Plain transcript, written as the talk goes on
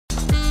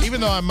even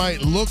though I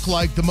might look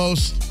like the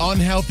most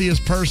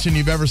unhealthiest person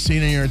you've ever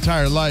seen in your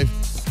entire life,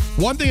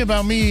 one thing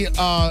about me,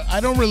 I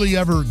don't really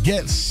ever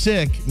get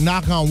sick,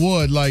 knock on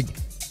wood. Like,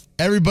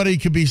 everybody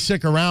could be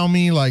sick around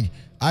me. Like,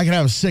 I could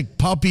have a sick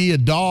puppy, a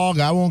dog.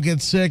 I won't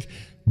get sick.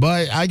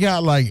 But I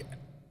got, like,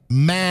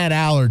 mad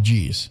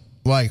allergies.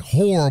 Like,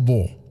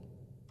 horrible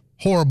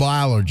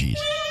allergies.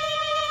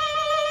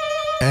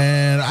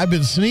 And I've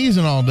been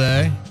sneezing all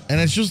day,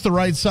 and it's just the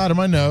right side of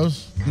my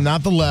nose,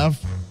 not the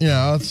left. You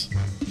know, it's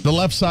the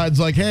left side's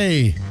like,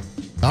 hey,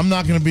 I'm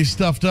not going to be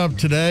stuffed up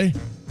today.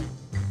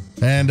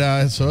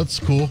 And so it's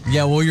cool.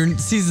 Yeah, well, your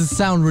sneezes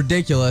sound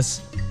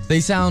ridiculous. They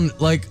sound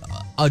like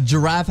a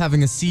giraffe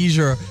having a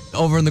seizure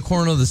over in the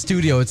corner of the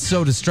studio. It's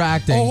so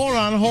distracting.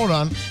 Oh, hold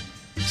on.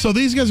 So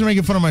these guys are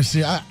making fun of my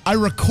sneeze. I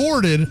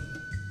recorded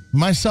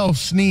myself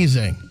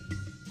sneezing.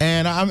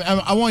 And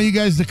I want you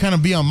guys to kind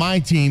of be on my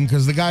team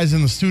because the guys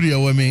in the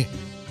studio with me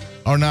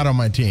are not on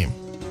my team.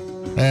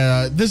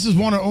 This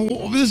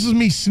is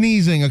me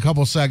sneezing a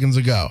couple seconds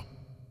ago.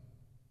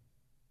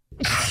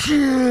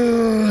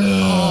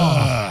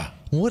 Oh,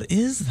 what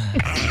is that?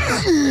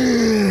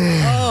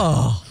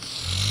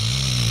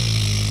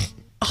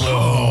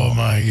 Oh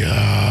my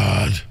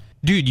God.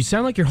 Dude, you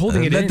sound like you're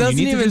holding it in. That doesn't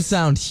even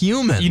sound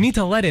human. You need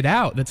to let it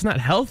out. That's not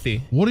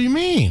healthy. What do you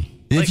mean?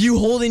 If you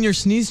hold in your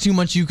sneeze too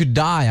much, you could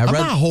die. I'm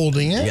not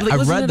holding it. Like,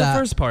 listen to the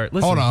first part.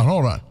 Listen.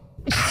 Hold on.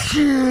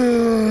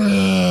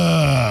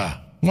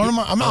 What am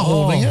I? I'm not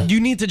holding it. You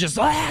need to just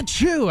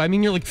chew. I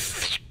mean, you're like.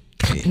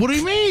 What do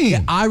you mean?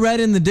 Yeah, I read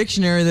in the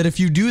dictionary that if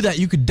you do that,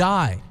 you could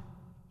die.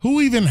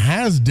 Who even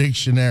has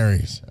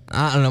dictionaries?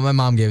 I don't know. My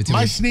mom gave it to me.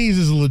 My sneeze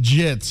is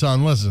legit,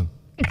 son. Listen.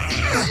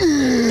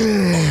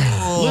 Listen,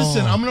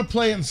 I'm going to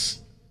play it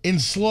in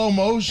slow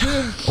motion.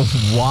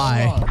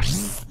 Why?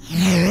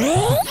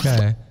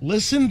 Okay.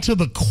 Listen to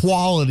the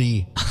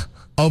quality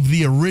of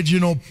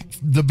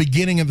the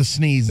beginning of the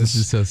sneeze. This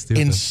is so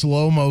stupid. In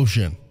slow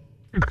motion.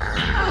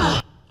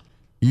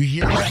 You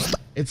hear it?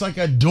 It's like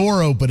a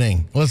door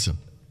opening. Listen.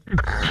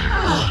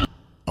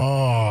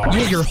 Oh.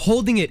 Yeah, you're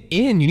holding it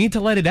in. You need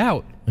to let it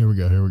out. Here we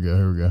go.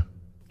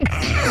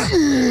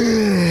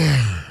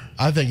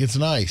 I think it's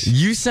nice.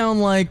 You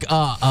sound like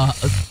a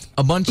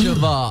bunch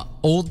of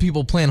old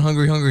people playing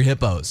Hungry Hungry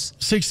Hippos.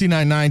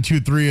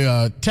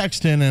 69923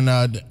 text in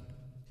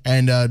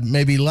and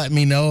maybe let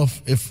me know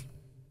if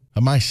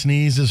my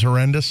sneeze is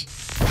horrendous.